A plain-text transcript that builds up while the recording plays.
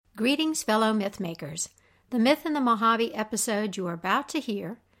Greetings, fellow mythmakers. The Myth in the Mojave episode you are about to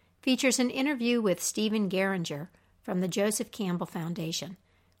hear features an interview with Stephen Geringer from the Joseph Campbell Foundation,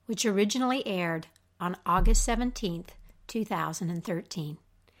 which originally aired on August 17th, 2013.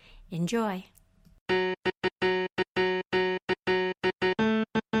 Enjoy.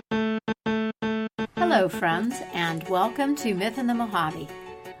 Hello, friends, and welcome to Myth in the Mojave,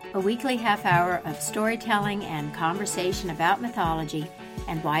 a weekly half hour of storytelling and conversation about mythology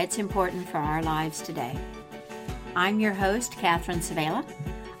and why it's important for our lives today. I'm your host, Catherine Savela.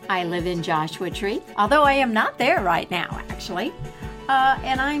 I live in Joshua Tree, although I am not there right now, actually.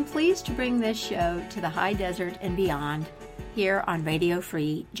 And I'm pleased to bring this show to the high desert and beyond here on Radio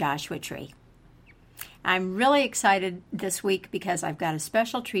Free Joshua Tree. I'm really excited this week because I've got a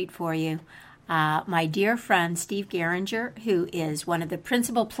special treat for you. My dear friend, Steve Geringer, who is one of the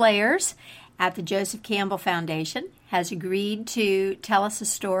principal players at the Joseph Campbell Foundation, has agreed to tell us a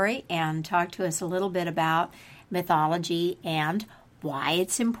story and talk to us a little bit about mythology and why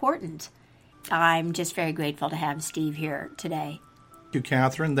it's important. I'm just very grateful to have Steve here today. Thank you,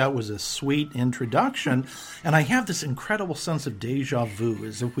 Catherine. That was a sweet introduction. And I have this incredible sense of deja vu,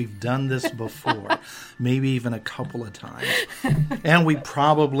 as if we've done this before, maybe even a couple of times. And we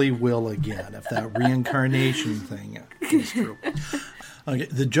probably will again, if that reincarnation thing is true. Okay,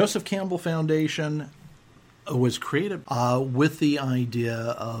 the Joseph Campbell Foundation was created with the idea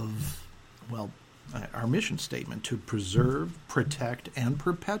of, our mission statement to preserve, protect, and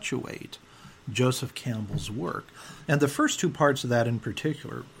perpetuate Joseph Campbell's work. And the first two parts of that in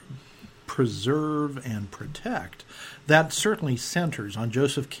particular, preserve and protect, that certainly centers on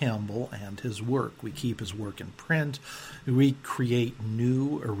Joseph Campbell and his work. We keep his work in print. We create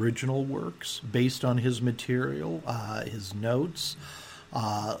new original works based on his material, his notes,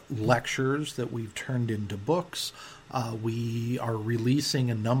 lectures that we've turned into books. We are releasing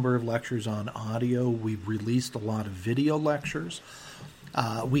a number of lectures on audio. We've released a lot of video lectures.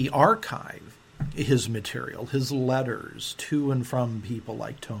 We archive his material, his letters to and from people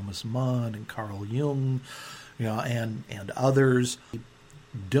like Thomas Mann and Carl Jung, and others. We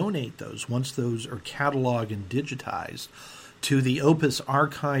donate those, once those are cataloged and digitized, to the Opus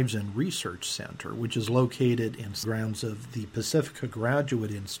Archives and Research Center, which is located in the grounds of the Pacifica Graduate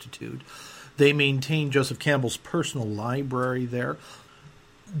Institute. They maintain Joseph Campbell's personal library there.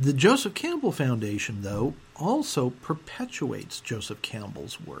 The Joseph Campbell Foundation, though, also perpetuates Joseph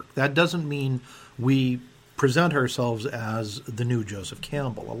Campbell's work. That doesn't mean we present ourselves as the new Joseph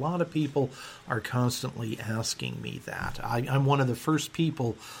Campbell. A lot of people are constantly asking me that. I'm one of the first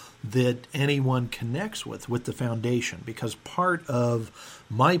people that anyone connects with the foundation, because part of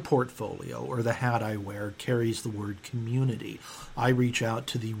my portfolio, or the hat I wear, carries the word community. I reach out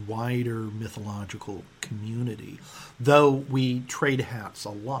to the wider mythological community, though we trade hats a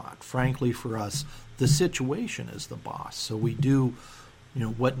lot. Frankly, for us, the situation is the boss, so we do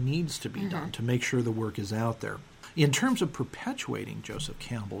what needs to be done to make sure the work is out there. In terms of perpetuating Joseph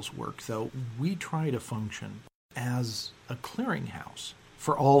Campbell's work, though, we try to function as a clearinghouse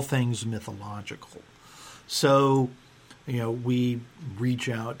for all things mythological. So, we reach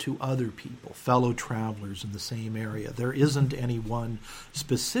out to other people, fellow travelers in the same area. There isn't any one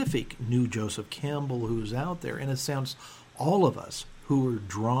specific new Joseph Campbell who's out there. In a sense, all of us who are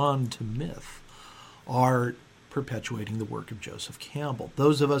drawn to myth are perpetuating the work of Joseph Campbell.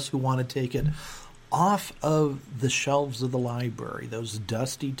 Those of us who want to take it off of the shelves of the library, those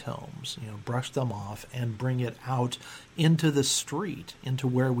dusty tomes, brush them off and bring it out into the street, into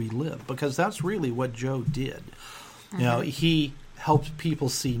where we live, because that's really what Joe did. He helped people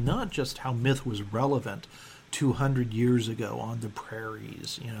see not just how myth was relevant 200 years ago on the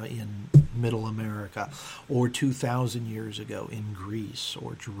prairies, in Middle America, or 2,000 years ago in Greece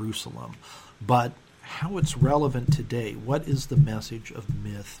or Jerusalem, but how it's relevant today. What is the message of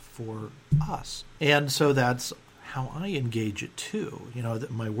myth for us? And so that's how I engage it too. That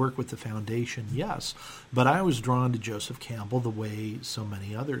my work with the foundation, yes, but I was drawn to Joseph Campbell the way so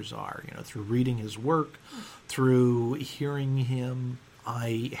many others are. Through reading his work, through hearing him,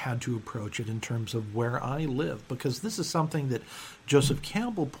 I had to approach it in terms of where I live, because this is something that Joseph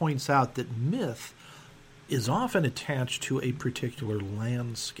Campbell points out, that myth is often attached to a particular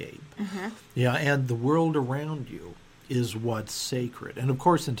landscape. And the world around you is what's sacred. And of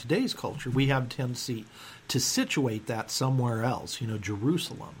course, in today's culture, we have a tendency to situate that somewhere else,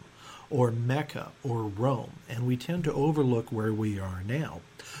 Jerusalem or Mecca or Rome. And we tend to overlook where we are now.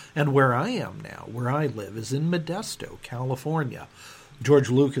 And where I am now, where I live, is in Modesto, California. George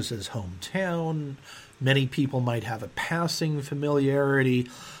Lucas's hometown. Many people might have a passing familiarity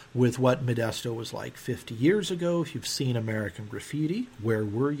with what Modesto was like 50 years ago. If you've seen American Graffiti, Where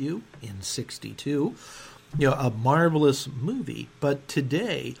Were You in '62? A marvelous movie. But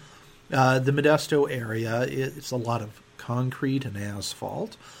today, the Modesto area, it's a lot of concrete and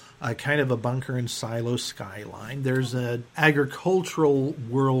asphalt, kind of a bunker and silo skyline. There's an agricultural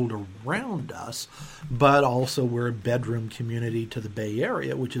world around us, but also we're a bedroom community to the Bay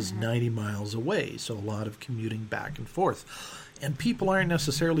Area, which is 90 miles away, so a lot of commuting back and forth. And people aren't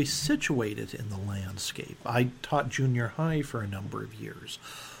necessarily situated in the landscape. I taught junior high for a number of years,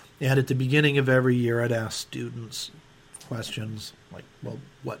 and at the beginning of every year I'd ask students questions like, well,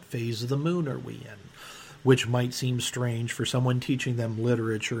 what phase of the moon are we in? Which might seem strange for someone teaching them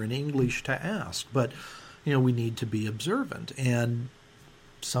literature and English to ask, but we need to be observant. And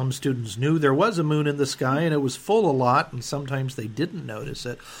some students knew there was a moon in the sky and it was full a lot, and sometimes they didn't notice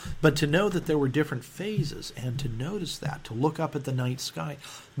it. But to know that there were different phases and to notice that, to look up at the night sky,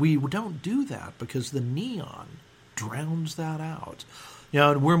 we don't do that because the neon drowns that out.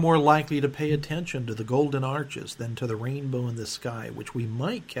 And we're more likely to pay attention to the golden arches than to the rainbow in the sky, which we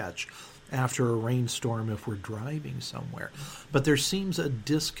might catch after a rainstorm if we're driving somewhere. But there seems a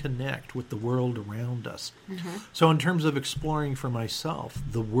disconnect with the world around us. So in terms of exploring for myself,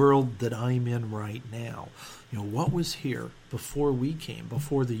 the world that I'm in right now, what was here before we came,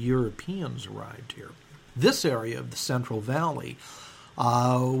 before the Europeans arrived here? This area of the Central Valley,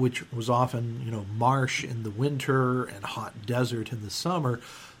 which was often, marsh in the winter and hot desert in the summer,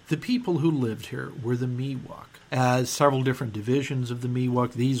 the people who lived here were the Miwok. As several different divisions of the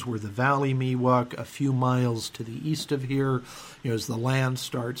Miwok, these were the Valley Miwok, a few miles to the east of here. As the land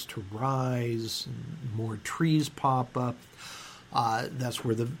starts to rise and more trees pop up, that's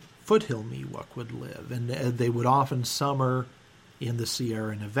where the foothill Miwok would live. And they would often summer in the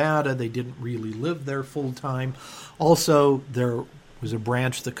Sierra Nevada. They didn't really live there full time. Also, there was a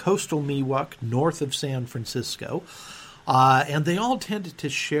branch, the coastal Miwok, north of San Francisco. And they all tended to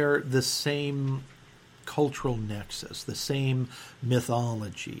share the same cultural nexus, the same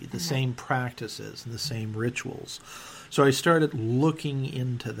mythology, the same practices, and the same rituals. So I started looking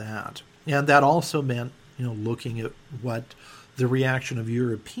into that. And that also meant, looking at what the reaction of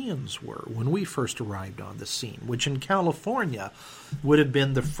Europeans were when we first arrived on the scene, which in California would have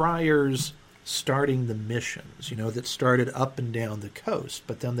been the friars starting the missions, that started up and down the coast,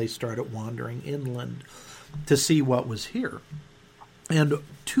 but then they started wandering inland to see what was here. And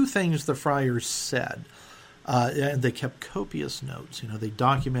two things the friars said, and they kept copious notes, they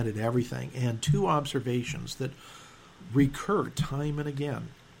documented everything, and two observations that recur time and again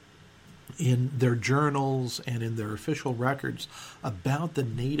in their journals and in their official records about the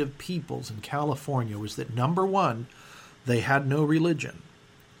native peoples in California was that, number one, they had no religion,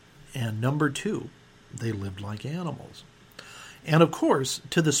 and number two, they lived like animals. And of course,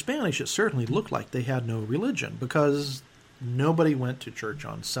 to the Spanish, it certainly looked like they had no religion because nobody went to church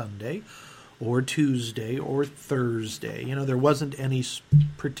on Sunday or Tuesday or Thursday. There wasn't any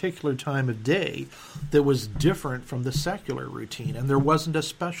particular time of day that was different from the secular routine, and there wasn't a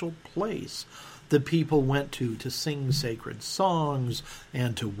special place that people went to sing sacred songs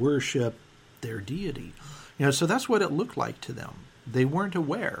and to worship their deity. So that's what it looked like to them. They weren't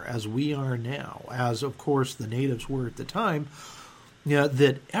aware, as we are now, as of course the natives were at the time,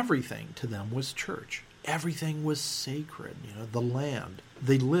 that everything to them was church. Everything was sacred, the land.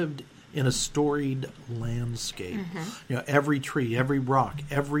 They lived in a storied landscape. Every tree, every rock,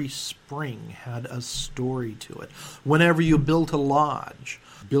 every spring had a story to it. Whenever you built a lodge,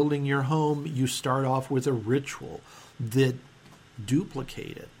 building your home, you start off with a ritual that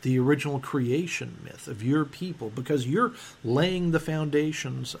duplicated the original creation myth of your people, because you're laying the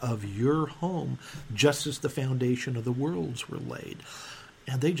foundations of your home just as the foundation of the worlds were laid.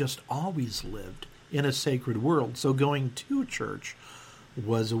 And they just always lived in a sacred world. So going to church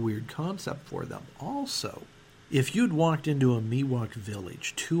was a weird concept for them. Also, if you'd walked into a Miwok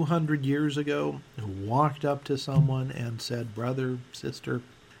village 200 years ago, walked up to someone and said, "Brother, sister,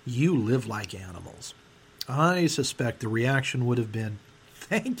 you live like animals," I suspect the reaction would have been,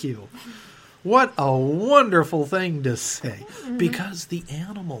 "Thank you. What a wonderful thing to say." Because the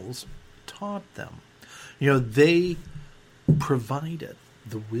animals taught them. They provided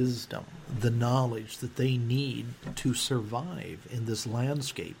the wisdom, the knowledge that they need to survive in this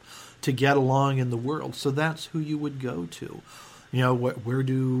landscape, to get along in the world. So that's who you would go to. Where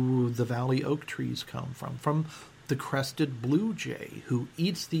do the valley oak trees come from? From the crested blue jay, who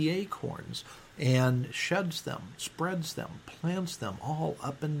eats the acorns and sheds them, spreads them, plants them all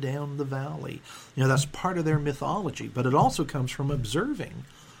up and down the valley. That's part of their mythology, but it also comes from observing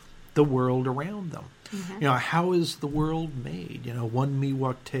the world around them. How is the world made? One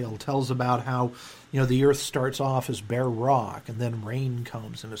Miwok tale tells about how, the earth starts off as bare rock, and then rain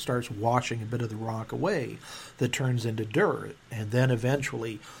comes and it starts washing a bit of the rock away that turns into dirt, and then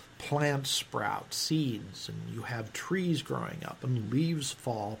eventually plants sprout, seeds, and you have trees growing up and leaves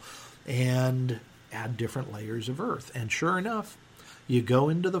fall and add different layers of earth. And sure enough, you go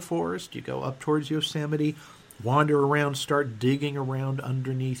into the forest, you go up towards Yosemite, wander around, start digging around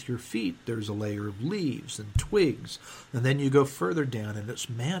underneath your feet. There's a layer of leaves and twigs. And then you go further down and it's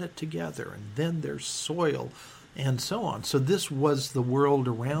matted together. And then there's soil and so on. So this was the world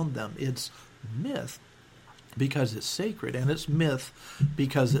around them. It's myth because it's sacred, and it's myth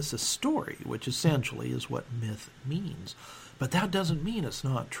because it's a story, which essentially is what myth means. But that doesn't mean it's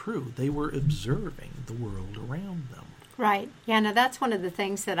not true. They were observing the world around them. Right. Yeah, now that's one of the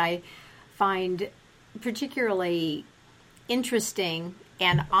things that I find particularly interesting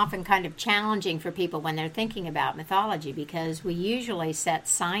and often kind of challenging for people when they're thinking about mythology, because we usually set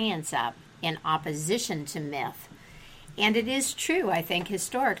science up in opposition to myth. And it is true, I think,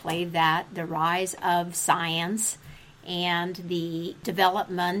 historically, that the rise of science and the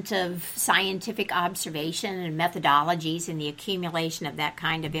development of scientific observation and methodologies and the accumulation of that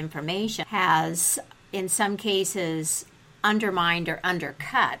kind of information has, in some cases, undermined or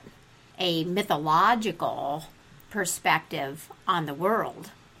undercut a mythological perspective on the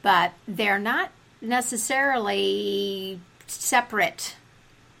world. But they're not necessarily separate,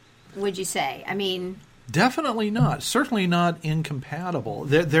 would you say? I mean, definitely not. Certainly not incompatible.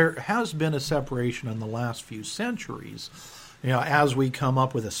 There has been a separation in the last few centuries, as we come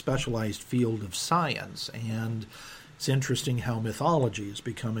up with a specialized field of science. And it's interesting how mythology is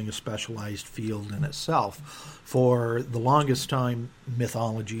becoming a specialized field in itself. For the longest time,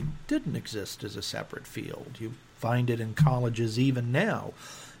 mythology didn't exist as a separate field. You find it in colleges even now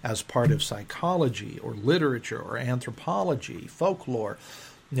as part of psychology or literature or anthropology, folklore,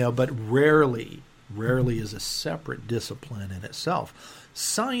 but rarely is a separate discipline in itself.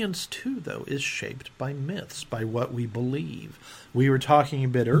 Science, too, though, is shaped by myths, by what we believe. We were talking a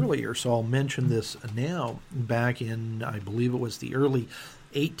bit earlier, so I'll mention this now. Back in, I believe it was the early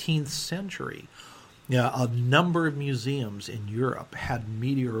 18th century, a number of museums in Europe had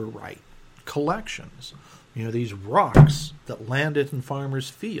meteorite collections. These rocks that landed in farmers'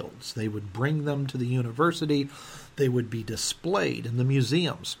 fields. They would bring them to the university. They would be displayed in the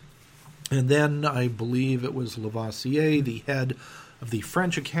museums. And then I believe it was Lavoisier, the head of the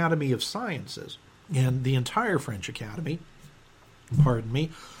French Academy of Sciences, and the entire French Academy,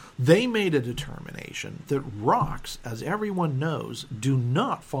 they made a determination that rocks, as everyone knows, do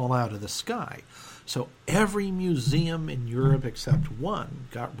not fall out of the sky. So every museum in Europe except one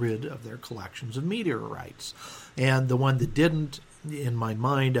got rid of their collections of meteorites. And the one that didn't, in my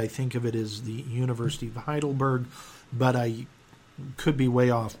mind, I think of it as the University of Heidelberg, but I could be way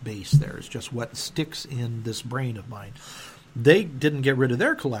off base there. It's just what sticks in this brain of mine. They didn't get rid of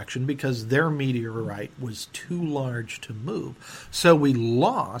their collection because their meteorite was too large to move. So we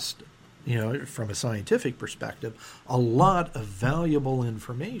lost, from a scientific perspective, a lot of valuable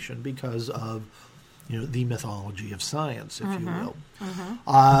information because of, the mythology of science, if you will.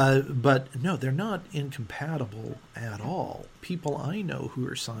 But no, they're not incompatible at all. People I know who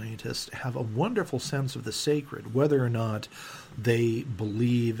are scientists have a wonderful sense of the sacred, whether or not they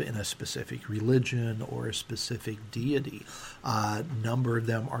believe in a specific religion or a specific deity. A number of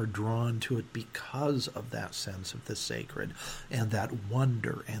them are drawn to it because of that sense of the sacred and that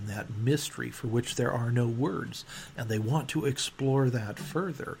wonder and that mystery for which there are no words. And they want to explore that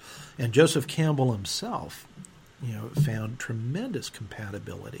further. And Joseph Campbell himself, found tremendous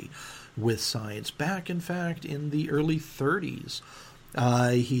compatibility with science. Back, in fact, in the early 30s,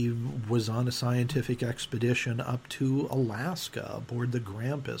 he was on a scientific expedition up to Alaska aboard the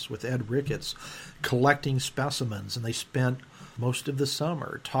Grampus with Ed Ricketts, collecting specimens, and they spent most of the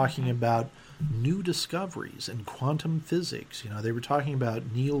summer talking about new discoveries in quantum physics. They were talking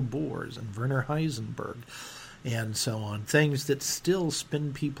about Niels Bohr and Werner Heisenberg and so on, things that still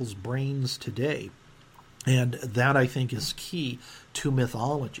spin people's brains today. And that, I think, is key to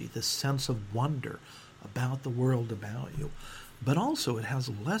mythology, this sense of wonder about the world about you. But also it has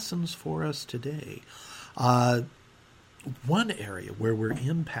lessons for us today. One area where we're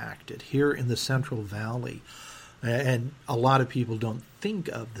impacted here in the Central Valley, and a lot of people don't think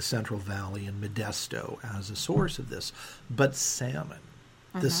of the Central Valley and Modesto as a source of this, but salmon.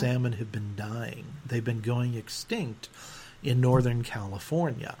 The salmon have been dying. They've been going extinct in Northern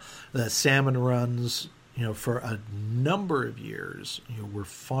California. The salmon runs, for a number of years, were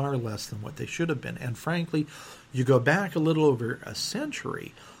far less than what they should have been. And frankly, you go back a little over a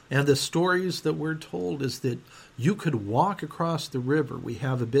century, And the stories that we're told is that you could walk across the river. We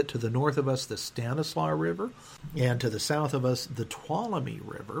have a bit to the north of us the Stanislaus River, and to the south of us the Tuolumne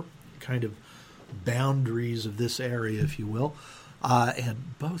River, kind of boundaries of this area, if you will.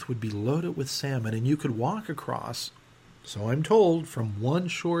 And both would be loaded with salmon, and you could walk across, so I'm told, from one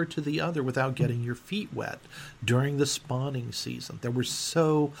shore to the other without getting your feet wet during the spawning season. There were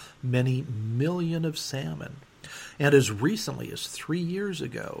so many million of salmon. And as recently as 3 years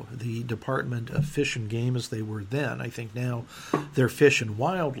ago, the Department of Fish and Game, as they were then, I think now they're Fish and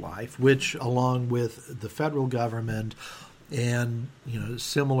Wildlife, which along with the federal government and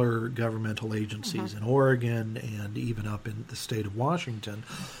similar governmental agencies in Oregon and even up in the state of Washington,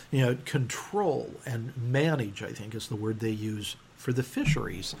 control and manage, I think is the word they use for the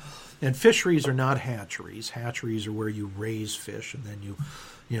fisheries. And fisheries are not hatcheries. Hatcheries are where you raise fish and then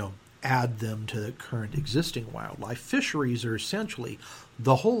you add them to the current existing wildlife. Fisheries are essentially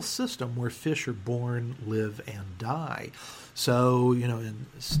the whole system where fish are born, live, and die. So, in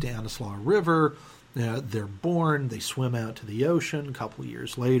Stanislaus River, they're born, they swim out to the ocean. A couple of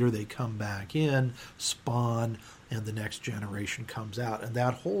years later, they come back in, spawn, and the next generation comes out. And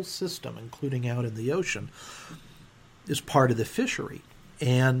that whole system, including out in the ocean, is part of the fishery.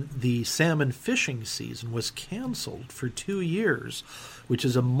 And the salmon fishing season was canceled for 2 years, which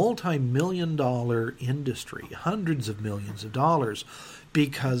is a multi-million-dollar industry, hundreds of millions of dollars,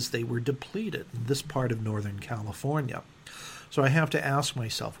 because they were depleted in this part of Northern California. So I have to ask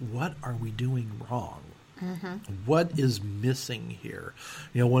myself, what are we doing wrong? What is missing here,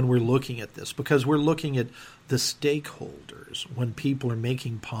 when we're looking at this? Because we're looking at the stakeholders when people are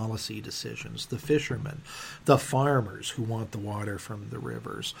making policy decisions, the fishermen, the farmers who want the water from the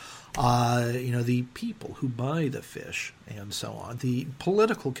rivers, the people who buy the fish, and so on, the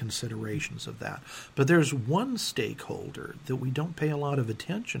political considerations of that. But there's one stakeholder that we don't pay a lot of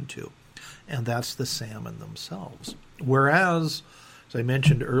attention to, and that's the salmon themselves. Whereas, as I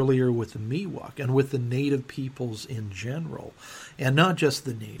mentioned earlier with the Miwok and with the native peoples in general, and not just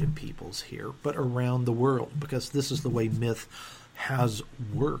the native peoples here, but around the world, because this is the way myth has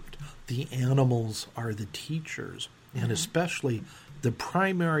worked. The animals are the teachers, and especially the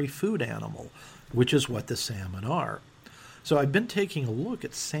primary food animal, which is what the salmon are. So I've been taking a look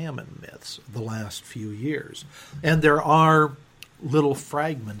at salmon myths the last few years, and there are little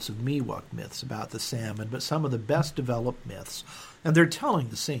fragments of Miwok myths about the salmon, but some of the best developed myths, and they're telling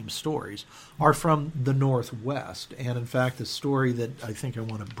the same stories, are from the Northwest. And in fact, the story that I think I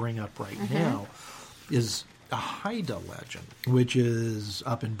want to bring up right now is a Haida legend, which is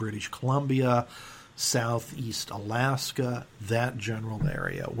up in British Columbia, southeast Alaska, that general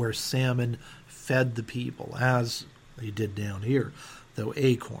area, where salmon fed the people, as they did down here, though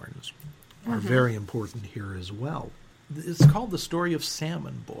acorns are very important here as well. It's called The Story of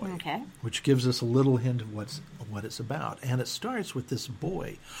Salmon Boy, which gives us a little hint of what it's about. And it starts with this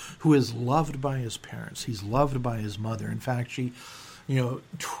boy who is loved by his parents. He's loved by his mother. In fact, she,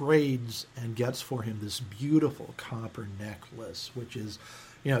 trades and gets for him this beautiful copper necklace, which is,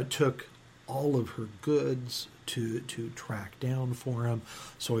 took all of her goods to track down for him.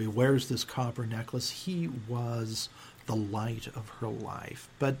 So he wears this copper necklace. He was the light of her life.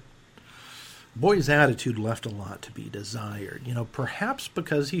 But boy's attitude left a lot to be desired, perhaps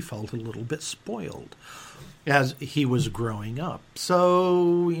because he felt a little bit spoiled as he was growing up.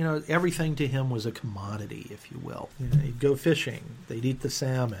 So, everything to him was a commodity, if you will. He'd go fishing, they'd eat the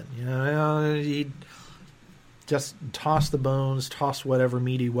salmon, he'd just toss the bones, toss whatever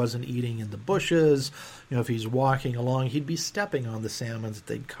meat he wasn't eating in the bushes. If he's walking along, he'd be stepping on the salmon that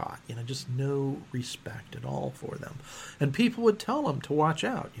they'd caught. Just no respect at all for them. And people would tell him to watch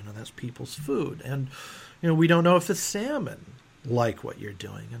out. That's people's food. And, we don't know if the salmon like what you're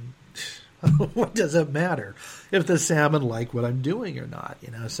doing. And what does it matter if the salmon like what I'm doing or not?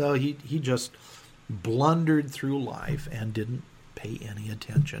 So he just blundered through life and didn't pay any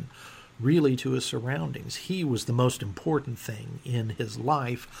attention really to his surroundings. He was the most important thing in his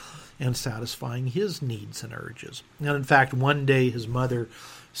life and satisfying his needs and urges. And in fact, one day his mother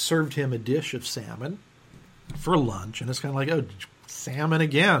served him a dish of salmon for lunch, and it's kind of like, oh, salmon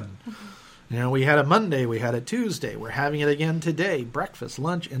again. We had it Monday, we had it Tuesday, we're having it again today, breakfast,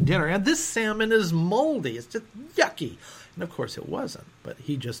 lunch, and dinner. And this salmon is moldy. It's just yucky. And of course it wasn't, but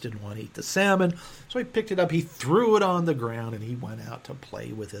he just didn't want to eat the salmon. So he picked it up, he threw it on the ground, and he went out to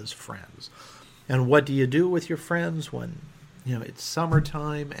play with his friends. And what do you do with your friends when, it's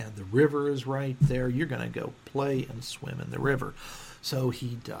summertime and the river is right there? You're going to go play and swim in the river. So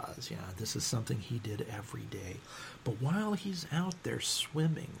he does. This is something he did every day. But while he's out there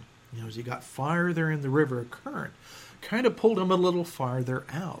swimming, as he got farther in the river, a current kind of pulled him a little farther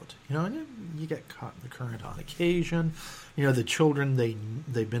out. And you get caught in the current on occasion. The children,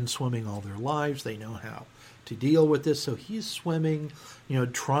 they've been swimming all their lives. They know how to deal with this. So he's swimming,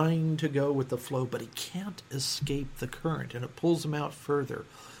 trying to go with the flow, but he can't escape the current, and it pulls him out further,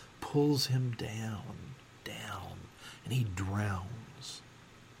 pulls him down, and he drowns.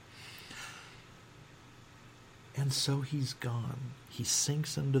 And so he's gone. He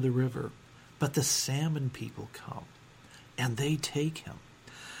sinks into the river, but the salmon people come, and they take him,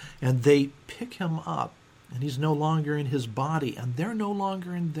 and they pick him up, and he's no longer in his body, and they're no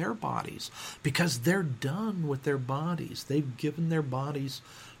longer in their bodies, because they're done with their bodies. They've given their bodies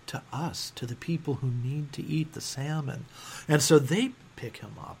to us, to the people who need to eat the salmon. And so they pick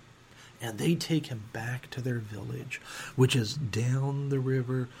him up, and they take him back to their village, which is down the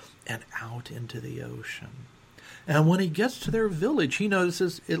river and out into the ocean. And when he gets to their village, he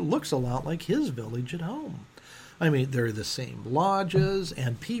notices it looks a lot like his village at home. I mean, they're the same lodges,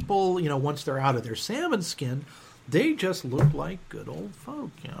 and people, once they're out of their salmon skin, they just look like good old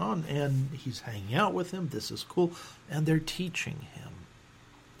folk, and he's hanging out with them. This is cool. And they're teaching him.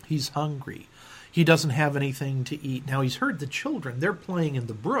 He's hungry. He doesn't have anything to eat. Now, he's heard the children. They're playing in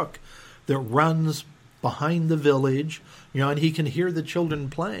the brook that runs behind the village, and he can hear the children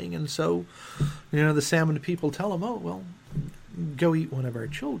playing. And so, the salmon people tell him, oh, well, go eat one of our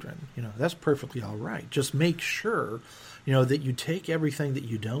children. That's perfectly all right. Just make sure, that you take everything that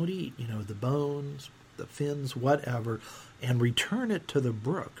you don't eat, the bones, the fins, whatever, and return it to the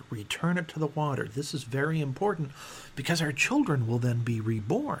brook, return it to the water. This is very important because our children will then be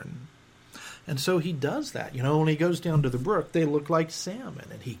reborn. And so he does that. When he goes down to the brook, they look like salmon,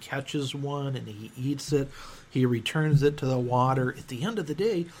 and he catches one and he eats it. He returns it to the water. At the end of the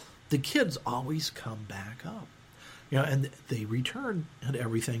day, the kids always come back up. And they return, and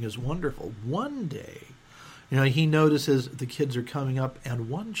everything is wonderful. One day, he notices the kids are coming up, and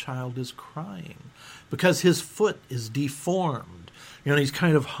one child is crying because his foot is deformed. He's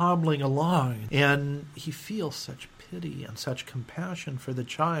kind of hobbling along, and he feels such pity and such compassion for the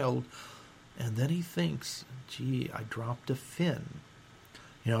child. And then he thinks, gee, I dropped a fin,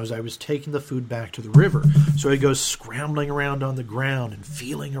 as I was taking the food back to the river. So he goes scrambling around on the ground and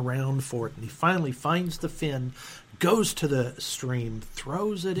feeling around for it. And he finally finds the fin, goes to the stream,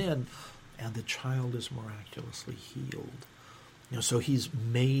 throws it in, and the child is miraculously healed. So he's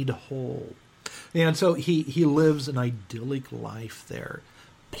made whole. And so he lives an idyllic life there,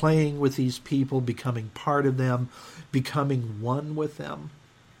 playing with these people, becoming part of them, becoming one with them.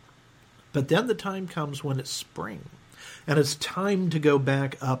 But then the time comes when it's spring, and it's time to go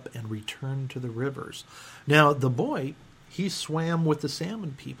back up and return to the rivers. Now, the boy, he swam with the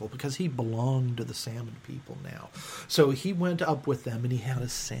salmon people because he belonged to the salmon people now. So he went up with them, and he had a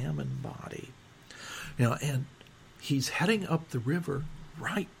salmon body. And he's heading up the river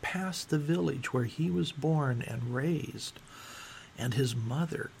right past the village where he was born and raised. And his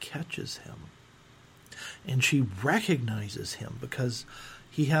mother catches him, and she recognizes him because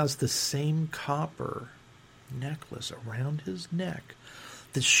he has the same copper necklace around his neck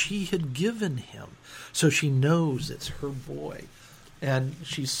that she had given him. So she knows it's her boy. And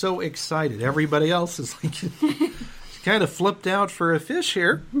she's so excited. Everybody else is like, she kind of flipped out for a fish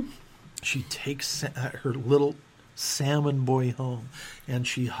here. She takes her little salmon boy home, and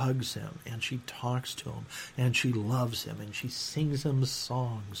she hugs him, and she talks to him, and she loves him, and she sings him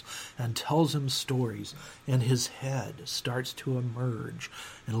songs and tells him stories, and his head starts to emerge,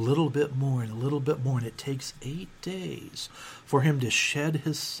 and a little bit more and a little bit more, and it takes 8 days for him to shed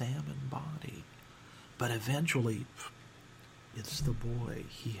his salmon body. But eventually, it's the boy.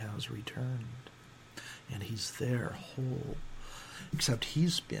 He has returned, and he's there whole, except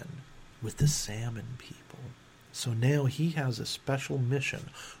he's been with the salmon people. So now he has a special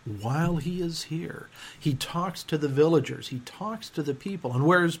mission while he is here. He talks to the villagers. He talks to the people. And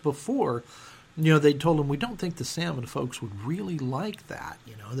whereas before, they told him, we don't think the salmon folks would really like that,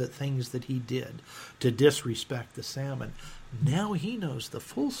 the things that he did to disrespect the salmon. Now he knows the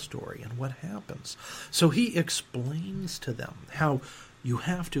full story and what happens. So he explains to them how you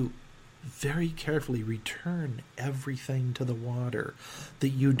have to very carefully return everything to the water that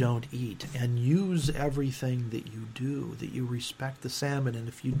you don't eat, and use everything that you do, that you respect the salmon. And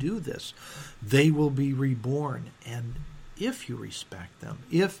if you do this, they will be reborn. And if you respect them,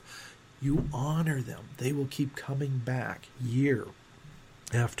 if you honor them, they will keep coming back year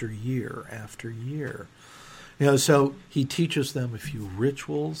after year after year. So he teaches them a few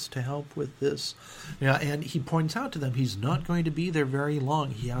rituals to help with this. And he points out to them he's not going to be there very long.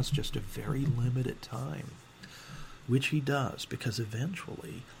 He has just a very limited time, which he does, because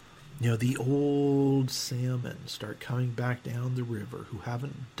eventually The old salmon start coming back down the river who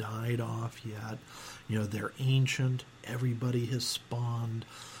haven't died off yet. They're ancient. Everybody has spawned.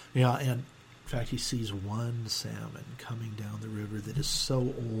 And in fact, he sees one salmon coming down the river that is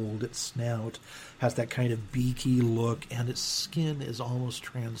so old. Its snout has that kind of beaky look, and its skin is almost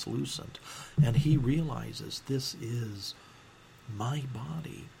translucent. And he realizes, this is my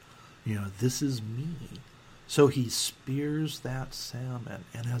body. This is me. So he spears that salmon,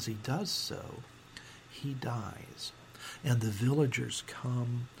 and as he does so, he dies. And the villagers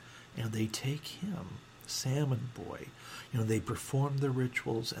come, and they take him, Salmon Boy. They perform the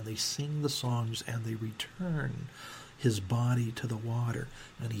rituals, and they sing the songs, and they return his body to the water.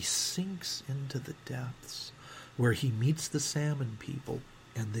 And he sinks into the depths, where he meets the salmon people,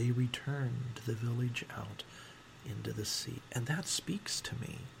 and they return to the village out into the sea. And that speaks to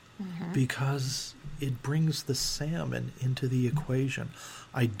me. Because it brings the salmon into the equation.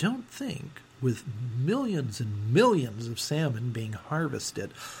 I don't think with millions and millions of salmon being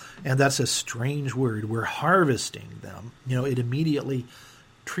harvested, and that's a strange word, we're harvesting them, it immediately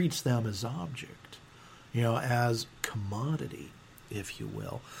treats them as object, as commodity, if you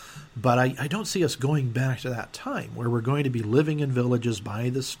will. But I don't see us going back to that time where we're going to be living in villages by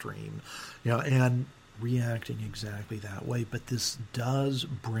the stream, and reacting exactly that way. But this does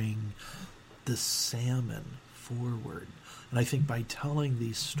bring the salmon forward. And I think by telling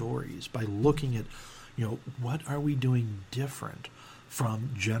these stories, by looking at, what are we doing different from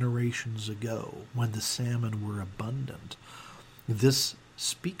generations ago when the salmon were abundant, this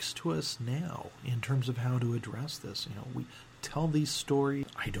speaks to us now in terms of how to address this. We tell these stories.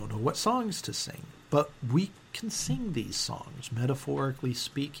 I don't know what songs to sing, but we can sing these songs, metaphorically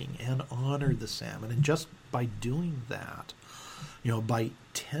speaking, and honor the salmon. And just by doing that, by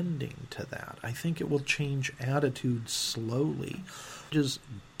tending to that, I think it will change attitudes slowly. Just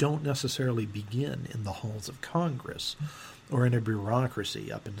don't necessarily begin in the halls of Congress or in a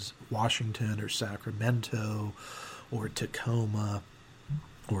bureaucracy up in Washington or Sacramento or Tacoma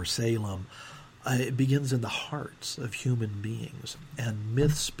or Salem. It begins in the hearts of human beings, and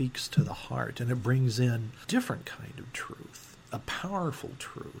myth speaks to the heart, and it brings in a different kind of truth, a powerful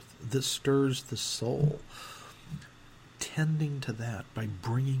truth that stirs the soul. Tending to that by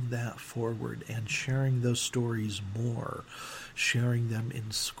bringing that forward and sharing those stories more, sharing them in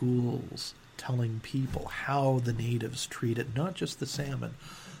schools, telling people how the natives treated not just the salmon,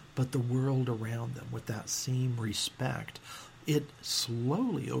 but the world around them with that same respect. It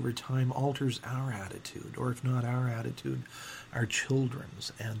slowly, over time, alters our attitude, or if not our attitude, our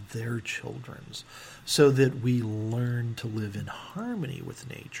children's and their children's, so that we learn to live in harmony with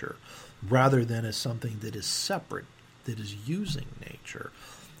nature, rather than as something that is separate, that is using nature,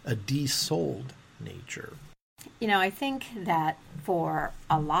 a desouled nature. I think that for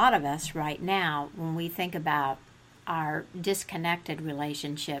a lot of us right now, when we think about our disconnected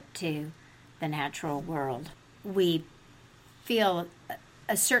relationship to the natural world, we feel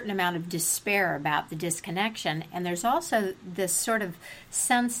a certain amount of despair about the disconnection, and there's also this sort of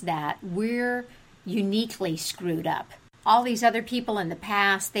sense that we're uniquely screwed up. All these other people in the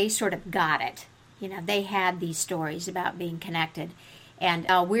past, they sort of got it. They had these stories about being connected, and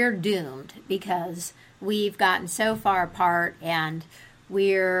we're doomed because we've gotten so far apart, and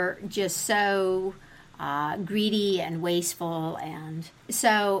we're just so greedy and wasteful. And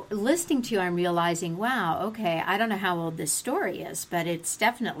so listening to you, I'm realizing, wow, okay, I don't know how old this story is, but it's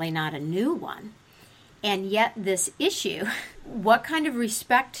definitely not a new one. And yet this issue, what kind of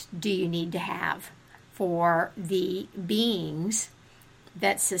respect do you need to have for the beings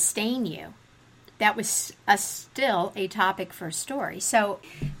that sustain you? That was still a topic for a story. So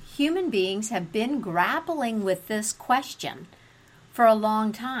human beings have been grappling with this question for a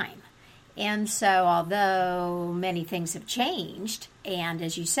long time. And so although many things have changed, and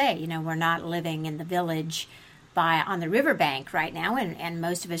as you say, we're not living in the village on the riverbank right now, and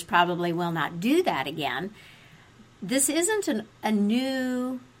most of us probably will not do that again, this isn't a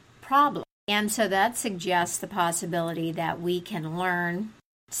new problem. And so that suggests the possibility that we can learn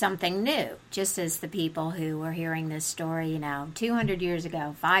something new, just as the people who were hearing this story, 200 years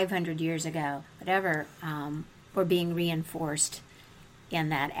ago, 500 years ago, whatever, were being reinforced in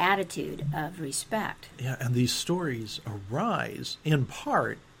that attitude of respect. Yeah, and these stories arise, in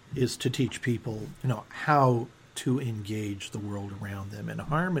part, is to teach people, how to engage the world around them in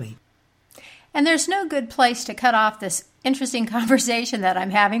harmony. And there's no good place to cut off this interesting conversation that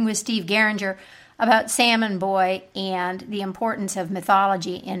I'm having with Steve Geringer about Salmon Boy and the importance of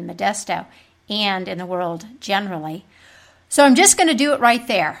mythology in Modesto and in the world generally. So I'm just going to do it right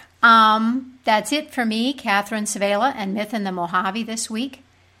there. That's it for me, Catherine Savela, and Myth in the Mojave this week.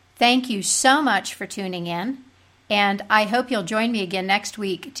 Thank you so much for tuning in, and I hope you'll join me again next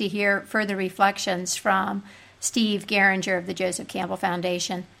week to hear further reflections from Steve Geringer of the Joseph Campbell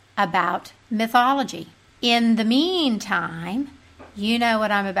Foundation about mythology. In the meantime, you know what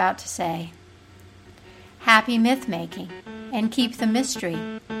I'm about to say. Happy myth making, and keep the mystery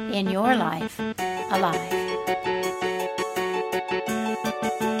in your life alive.